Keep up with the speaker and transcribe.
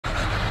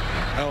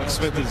Alex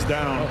Smith is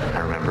down. I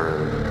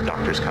remember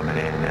doctors coming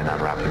in and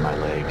unwrapping my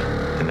leg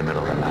in the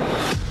middle of the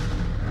night.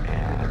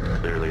 And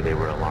clearly they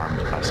were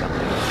alarmed by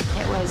something.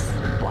 It was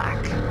black.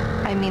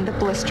 I mean, the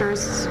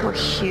blisters were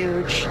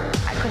huge.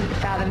 I couldn't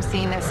fathom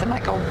seeing this in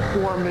like a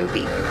war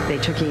movie. They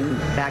took him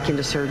back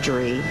into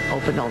surgery,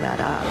 opened all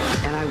that up.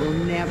 And I will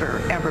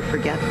never, ever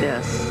forget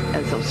this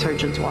as those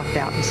surgeons walked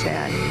out and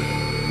said,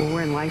 well,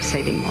 we're in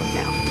life-saving mode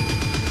now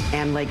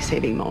and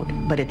leg-saving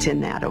mode, but it's in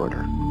that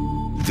order.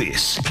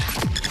 This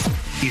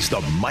is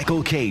the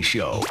Michael Kay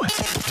Show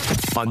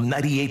on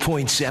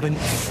 98.7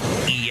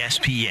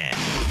 ESPN.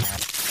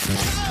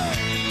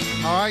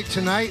 All right,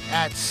 tonight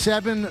at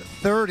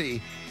 7:30,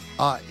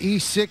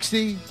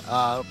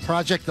 E60,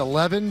 Project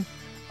 11.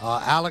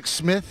 Alex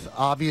Smith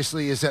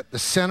obviously is at the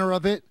center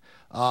of it.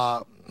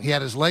 He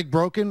had his leg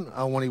broken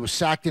when he was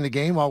sacked in a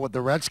game while with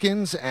the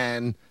Redskins,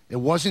 and it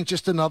wasn't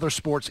just another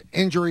sports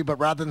injury, but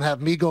rather than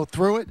have me go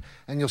through it,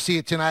 and you'll see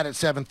it tonight at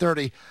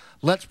 7:30,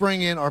 let's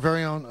bring in our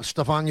very own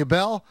Stephania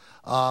Bell,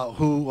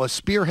 who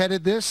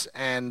spearheaded this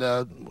and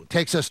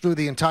takes us through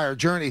the entire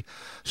journey.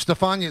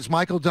 Stephania, it's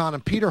Michael, Don,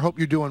 and Peter. Hope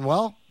you're doing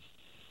well.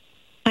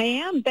 I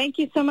am. Thank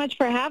you so much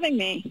for having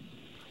me.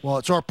 Well,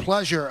 it's our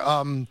pleasure.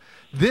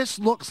 This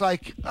looks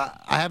like,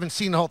 I haven't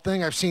seen the whole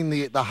thing. I've seen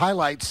the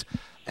highlights,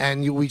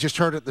 and we just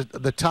heard at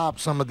the top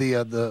some of the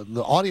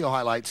audio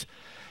highlights.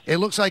 It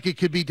looks like it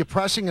could be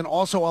depressing and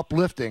also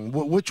uplifting.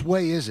 Which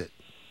way is it?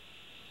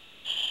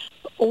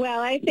 Well,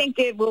 I think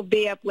it will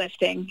be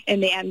uplifting in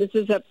the end. This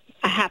is a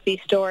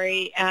happy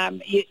story.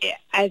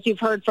 As you've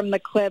heard from the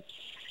clips,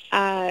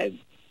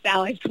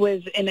 Alex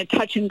was in a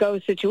touch-and-go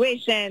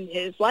situation.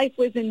 His life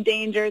was in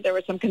danger. There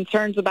were some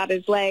concerns about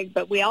his leg,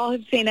 but we all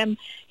have seen him.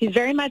 He's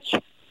very much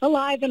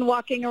alive and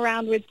walking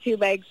around with two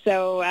legs,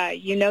 so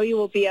you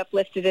will be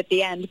uplifted at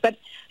the end. But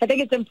I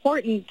think it's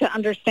important to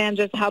understand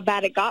just how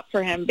bad it got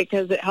for him,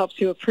 because it helps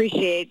you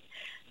appreciate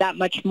that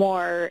much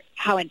more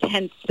how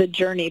intense the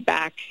journey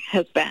back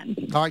has been.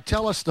 All right,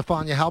 tell us,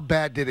 Stephania, how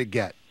bad did it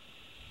get?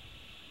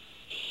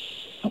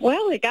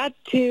 Well, it got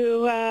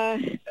to,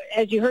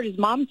 as you heard his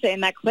mom say in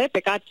that clip,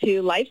 it got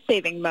to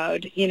life-saving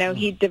mode.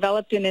 He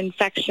developed an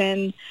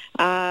infection.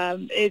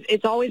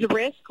 It's always a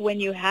risk when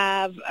you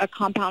have a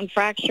compound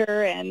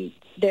fracture, and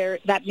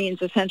that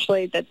means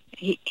essentially that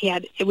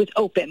it was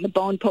open. The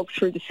bone poked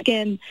through the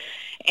skin,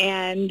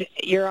 and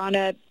you're on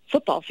a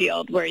football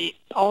field where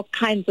all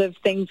kinds of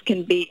things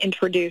can be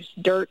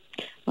introduced, dirt,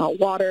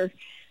 water,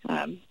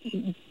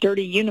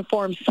 dirty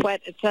uniforms,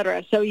 sweat,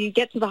 etc. So you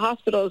get to the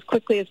hospital as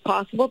quickly as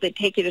possible. They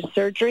take you to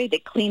surgery. They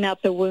clean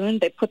out the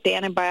wound. They put the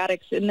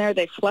antibiotics in there.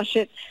 They flush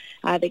it.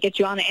 They get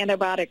you on an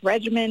antibiotic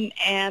regimen,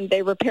 and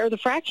they repair the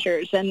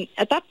fractures. And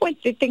at that point,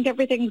 they think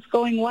everything's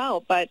going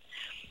well, but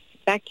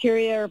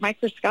bacteria are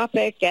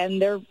microscopic,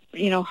 and they're,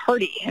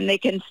 hardy, and they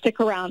can stick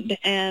around.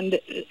 And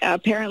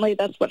apparently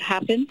that's what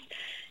happened.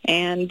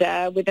 And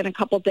within a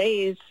couple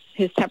days,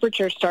 his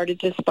temperature started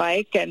to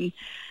spike, and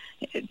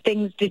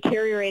things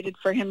deteriorated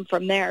for him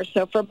from there.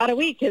 So for about a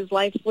week, his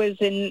life was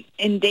in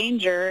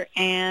danger,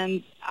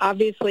 and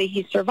obviously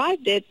he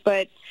survived it,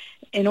 but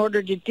in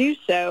order to do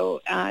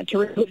so, to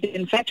remove the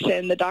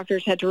infection, the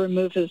doctors had to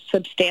remove a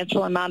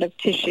substantial amount of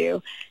tissue,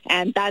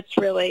 and that's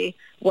really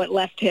what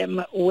left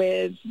him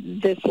with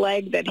this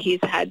leg that he's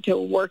had to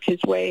work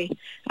his way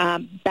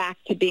back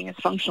to being as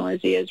functional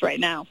as he is right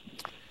now.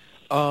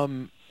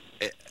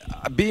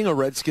 Being a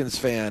Redskins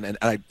fan, and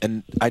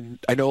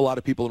I know a lot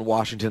of people in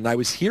Washington, and I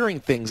was hearing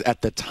things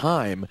at the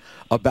time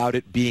about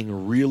it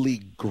being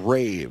really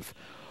grave.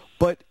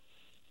 But,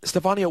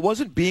 Stephania, it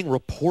wasn't being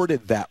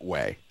reported that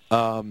way.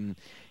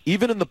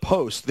 Even in the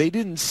Post, they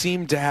didn't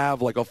seem to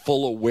have like a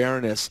full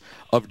awareness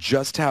of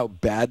just how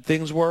bad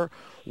things were.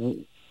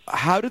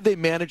 How did they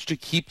manage to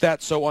keep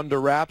that so under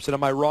wraps? And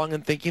am I wrong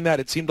in thinking that?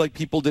 It seemed like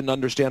people didn't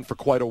understand for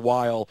quite a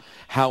while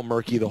how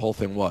murky the whole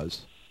thing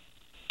was.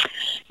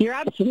 You're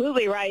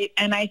absolutely right,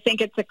 and I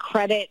think it's a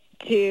credit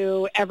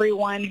to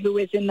everyone who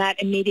is in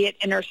that immediate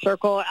inner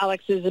circle,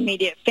 Alex's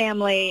immediate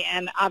family,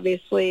 and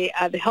obviously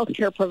the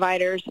healthcare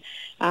providers.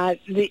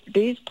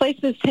 These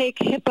places take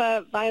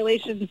HIPAA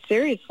violations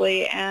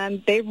seriously,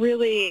 and they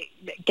really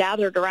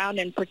gathered around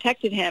and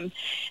protected him.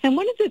 And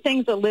one of the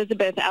things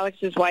Elizabeth,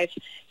 Alex's wife,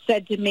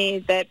 said to me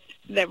that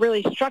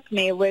really struck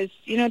me was,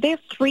 they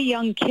have 3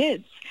 young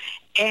kids,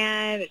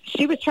 and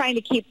she was trying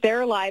to keep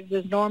their lives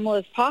as normal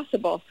as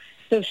possible.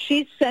 So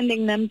she's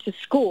sending them to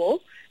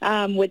school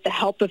with the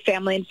help of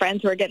family and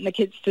friends who are getting the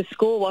kids to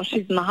school while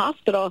she's in the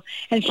hospital.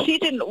 And she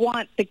didn't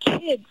want the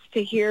kids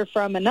to hear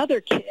from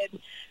another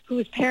kid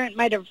whose parent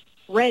might have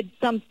read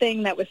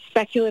something that was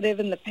speculative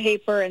in the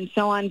paper and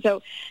so on.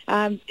 So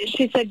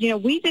she said,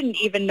 we didn't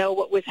even know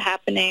what was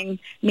happening,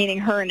 meaning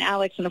her and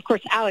Alex. And, of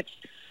course, Alex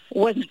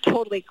wasn't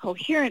totally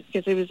coherent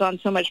because he was on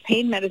so much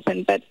pain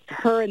medicine, but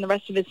her and the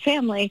rest of his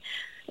family,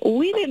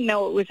 we didn't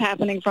know what was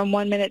happening from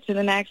one minute to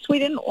the next. We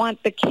didn't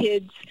want the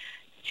kids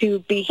to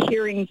be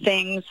hearing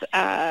things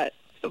that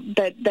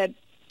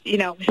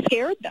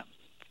scared them.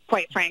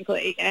 quite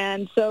frankly.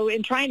 And so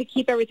in trying to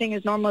keep everything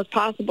as normal as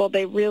possible,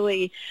 they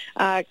really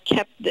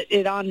kept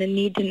it on the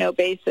need-to-know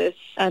basis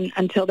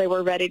until they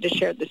were ready to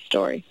share the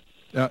story.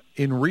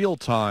 In real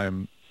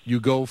time, you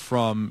go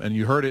from, and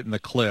you heard it in the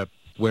clip,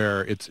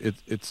 where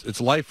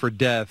it's life or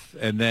death,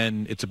 and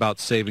then it's about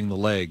saving the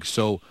leg.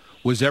 So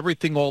was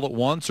everything all at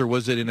once, or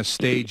was it in a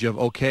stage of,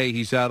 okay,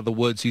 he's out of the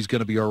woods, he's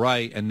going to be all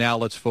right, and now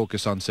let's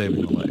focus on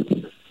saving the leg?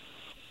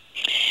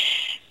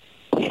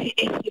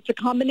 It's a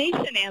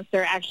combination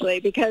answer, actually,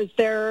 because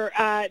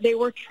they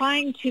were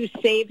trying to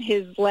save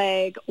his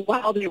leg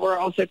while they were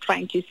also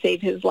trying to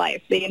save his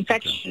life. The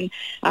infection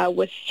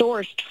was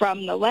sourced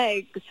from the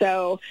leg,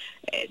 so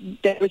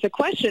there was a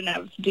question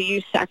of, do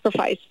you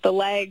sacrifice the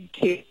leg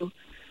to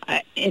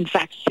in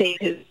fact save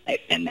his life?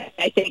 And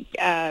I think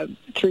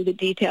through the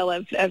detail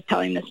of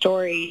telling the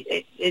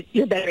story,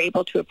 you're better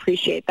able to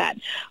appreciate that.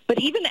 But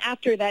even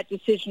after that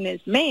decision is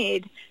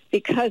made,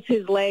 because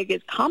his leg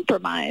is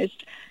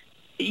compromised,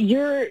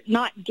 you're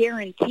not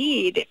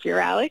guaranteed, if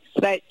you're Alex,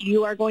 that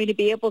you are going to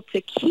be able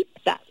to keep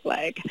that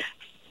leg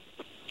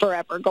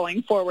forever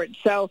going forward.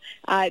 So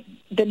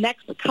the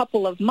next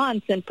couple of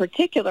months in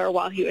particular,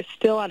 while he was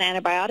still on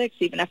antibiotics,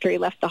 even after he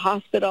left the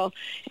hospital,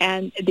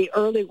 and the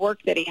early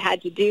work that he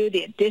had to do,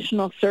 the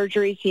additional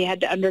surgeries he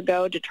had to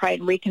undergo to try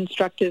and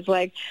reconstruct his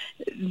leg,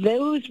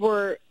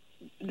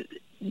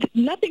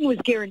 nothing was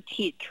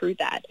guaranteed through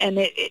that. And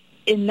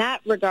in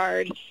that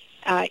regard,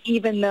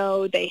 even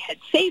though they had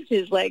saved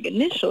his leg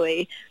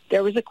initially,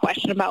 there was a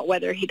question about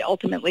whether he'd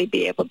ultimately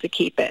be able to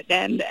keep it.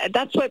 And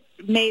that's what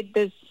made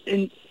this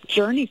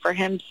journey for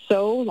him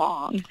so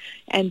long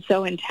and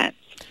so intense.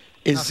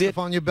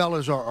 Stephania Bell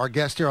is our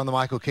guest here on the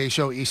Michael K.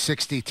 Show,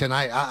 E60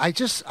 tonight. I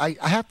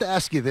have to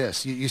ask you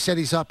this. You said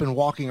he's up and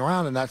walking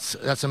around, and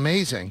that's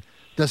amazing.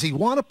 Does he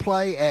want to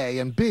play, A,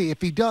 and B,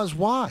 if he does,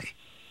 why?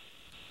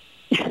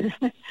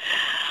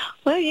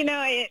 Well,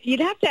 you'd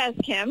have to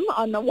ask him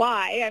on the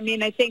why. I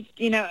mean, I think,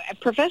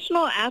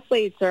 professional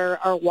athletes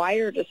are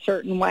wired a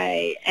certain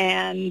way,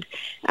 and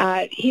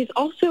he's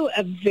also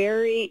a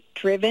very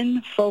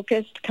driven,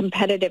 focused,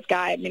 competitive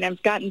guy. I mean,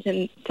 I've gotten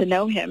to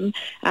know him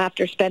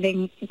after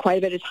spending quite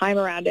a bit of time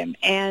around him,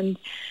 and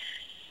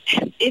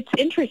it's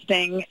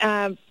interesting.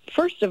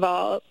 First of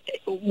all,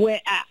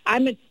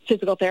 I'm a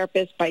physical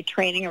therapist by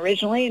training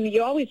originally, and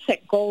you always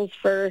set goals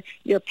for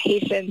your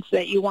patients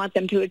that you want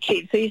them to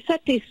achieve. So you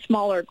set these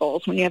smaller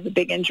goals when you have a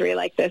big injury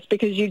like this,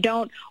 because you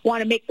don't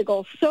want to make the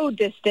goal so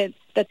distant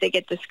that they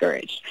get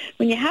discouraged.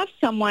 When you have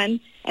someone,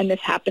 and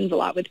this happens a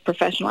lot with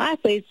professional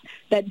athletes,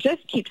 that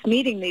just keeps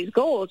meeting these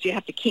goals, you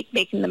have to keep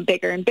making them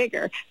bigger and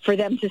bigger for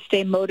them to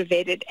stay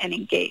motivated and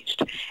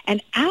engaged.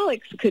 And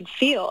Alex could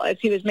feel, as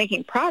he was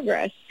making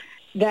progress,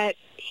 that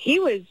he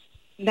was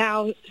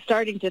now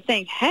starting to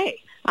think, hey,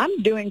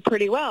 I'm doing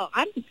pretty well.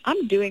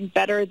 I'm doing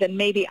better than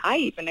maybe I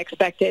even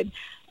expected.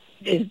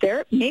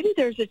 Maybe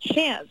there's a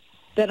chance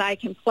that I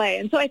can play.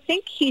 And so I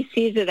think he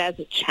sees it as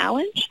a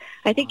challenge.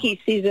 I think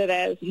he sees it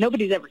as,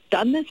 nobody's ever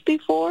done this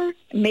before.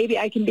 Maybe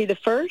I can be the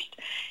first.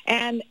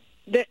 And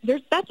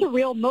that's a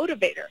real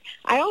motivator.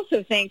 I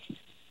also think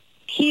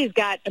he's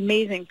got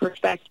amazing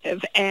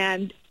perspective.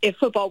 And if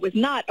football was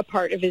not a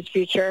part of his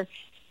future,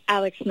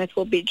 Alex Smith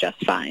will be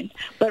just fine.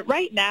 But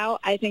right now,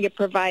 I think it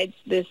provides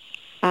this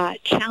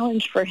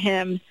challenge for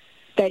him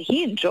that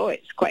he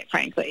enjoys, quite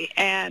frankly.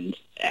 And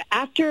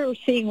after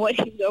seeing what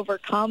he's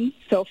overcome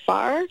so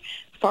far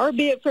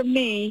be it from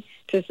me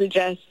to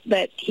suggest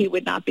that he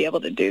would not be able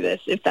to do this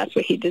if that's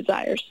what he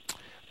desires.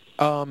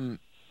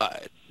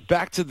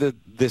 Back to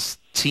this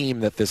team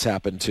that this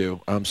happened to.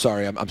 I'm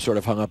sorry, I'm sort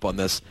of hung up on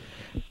this.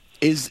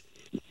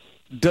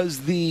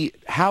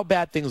 How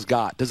bad things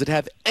got, does it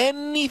have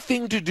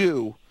anything to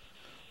do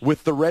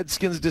with the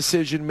Redskins'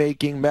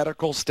 decision-making,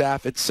 medical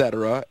staff,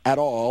 etc., at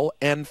all?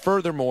 And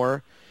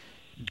furthermore,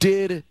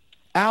 did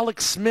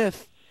Alex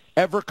Smith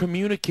ever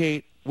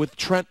communicate with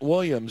Trent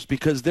Williams?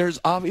 Because there's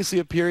obviously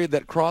a period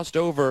that crossed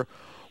over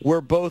where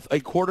both a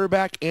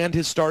quarterback and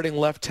his starting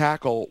left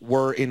tackle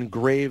were in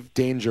grave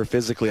danger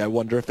physically. I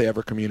wonder if they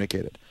ever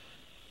communicated.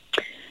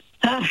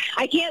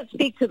 I can't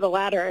speak to the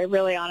latter. I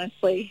really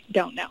honestly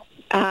don't know.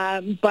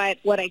 But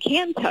what I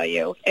can tell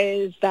you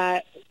is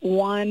that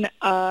one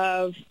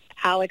of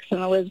Alex and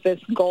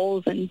Elizabeth's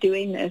goals in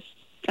doing this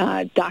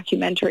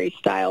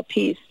documentary-style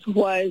piece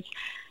was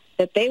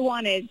that they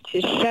wanted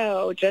to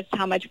show just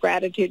how much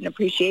gratitude and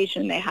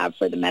appreciation they have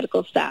for the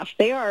medical staff.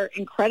 They are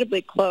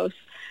incredibly close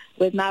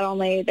with not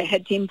only the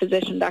head team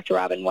physician, Dr.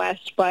 Robin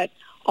West, but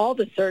all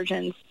the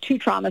surgeons, 2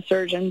 trauma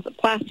surgeons, a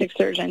plastic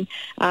surgeon,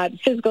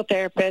 physical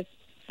therapists,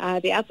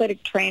 the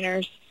athletic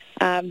trainers,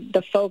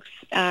 the folks,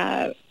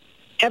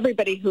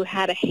 everybody who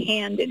had a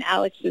hand in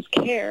Alex's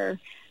care.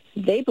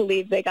 They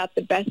believe they got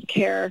the best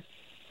care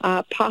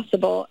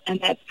possible,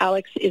 and that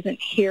Alex isn't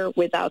here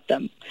without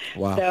them.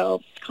 Wow.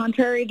 So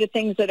contrary to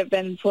things that have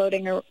been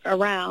floating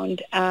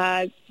around,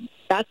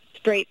 that's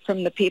straight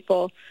from the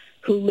people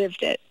who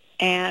lived it.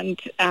 And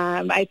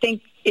I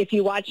think if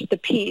you watch the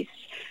piece,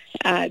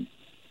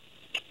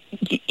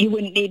 you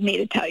wouldn't need me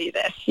to tell you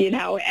this,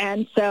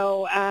 And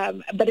so,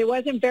 but it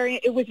was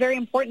very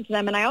important to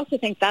them. And I also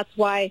think that's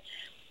why,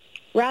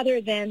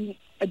 rather than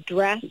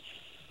address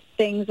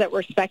things that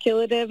were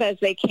speculative as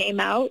they came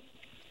out,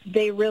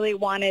 they really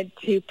wanted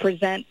to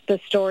present the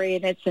story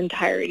in its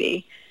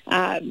entirety,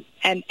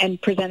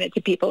 and present it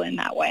to people in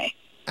that way.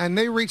 And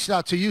they reached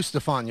out to you,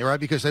 Stephania, right?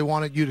 Because they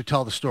wanted you to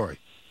tell the story.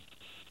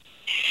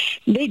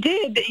 They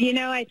did.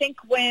 I think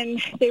when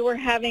they were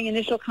having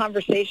initial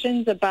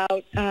conversations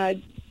about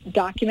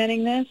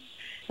documenting this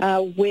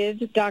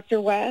with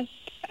Dr. West,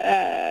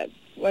 as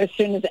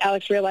soon as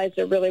Alex realized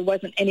there really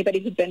wasn't anybody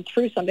who'd been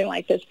through something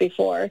like this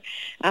before,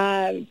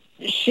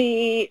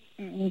 she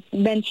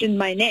mentioned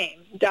my name.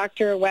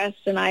 Dr. West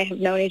and I have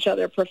known each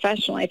other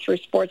professionally through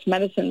sports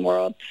medicine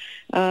world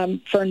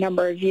for a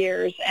number of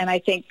years, and I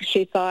think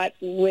she thought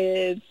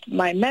with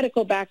my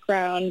medical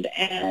background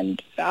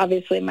and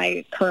obviously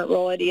my current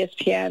role at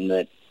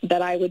ESPN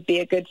that I would be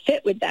a good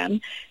fit with them.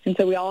 And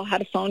so we all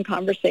had a phone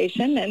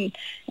conversation,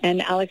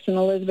 and Alex and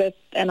Elizabeth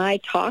and I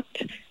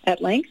talked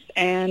at length,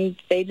 and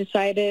they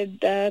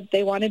decided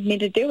they wanted me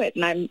to do it,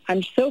 and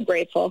I'm so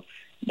grateful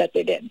that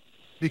they did.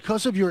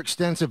 Because of your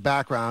extensive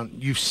background,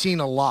 you've seen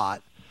a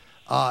lot.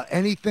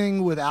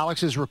 Anything with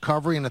Alex's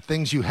recovery and the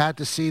things you had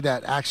to see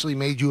that actually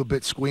made you a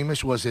bit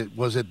squeamish? Was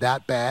it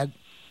that bad?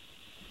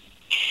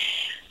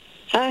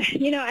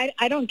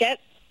 I don't get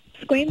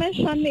squeamish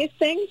on these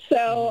things,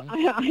 so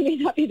I may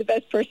not be the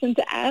best person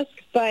to ask,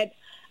 but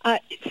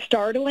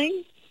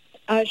startling,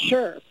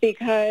 sure,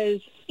 because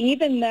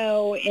even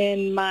though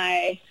in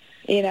my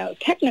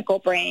technical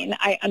brain,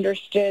 I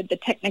understood the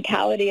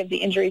technicality of the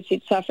injuries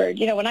he'd suffered.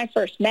 When I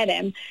first met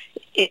him,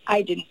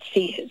 I didn't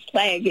see his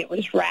leg. It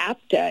was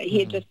wrapped. He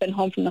had just been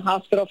home from the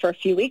hospital for a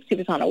few weeks. He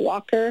was on a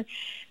walker.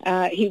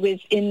 He was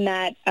in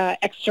that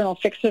external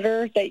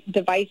fixator, that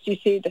device you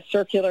see, the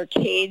circular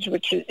cage,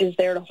 which is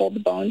there to hold the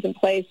bones in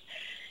place.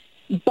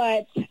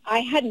 But I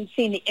hadn't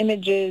seen the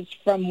images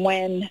from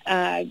when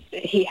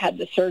he had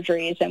the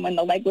surgeries and when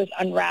the leg was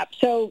unwrapped.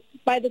 So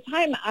by the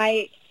time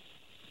I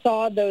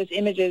saw those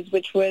images,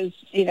 which was,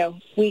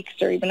 weeks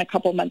or even a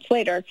couple months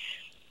later,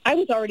 I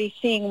was already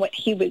seeing what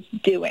he was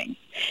doing.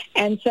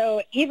 And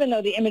so even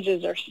though the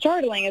images are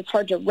startling, it's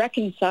hard to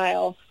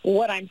reconcile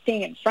what I'm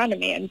seeing in front of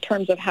me in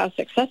terms of how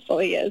successful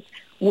he is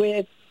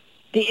with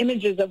the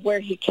images of where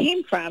he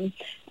came from.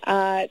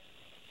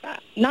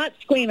 Not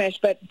squeamish,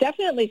 but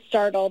definitely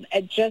startled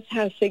at just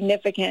how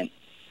significant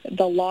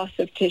the loss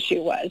of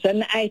tissue was.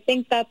 And I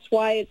think that's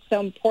why it's so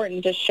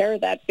important to share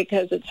that,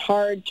 because it's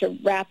hard to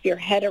wrap your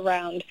head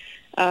around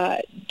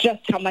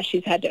just how much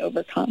he's had to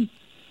overcome.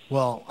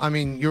 Well, I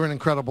mean, you're an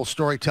incredible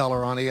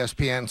storyteller on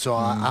ESPN, so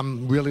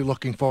I'm really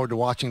looking forward to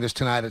watching this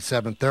tonight at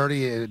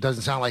 7:30. It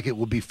doesn't sound like it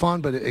will be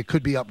fun, but it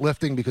could be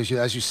uplifting because,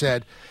 as you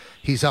said,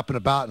 he's up and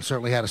about and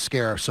certainly had a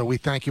scare. So we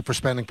thank you for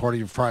spending part of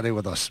your Friday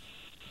with us.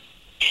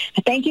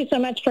 Thank you so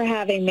much for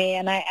having me,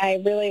 and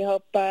I really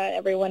hope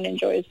everyone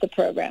enjoys the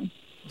program.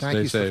 Thank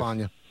you,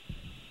 Stephania.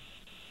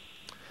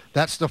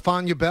 That's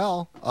Stephania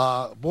Bell.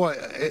 Boy,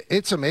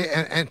 it's amazing.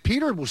 And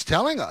Peter was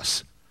telling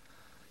us,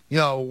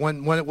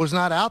 when it was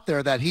not out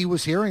there, that he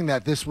was hearing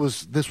that this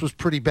was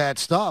pretty bad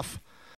stuff.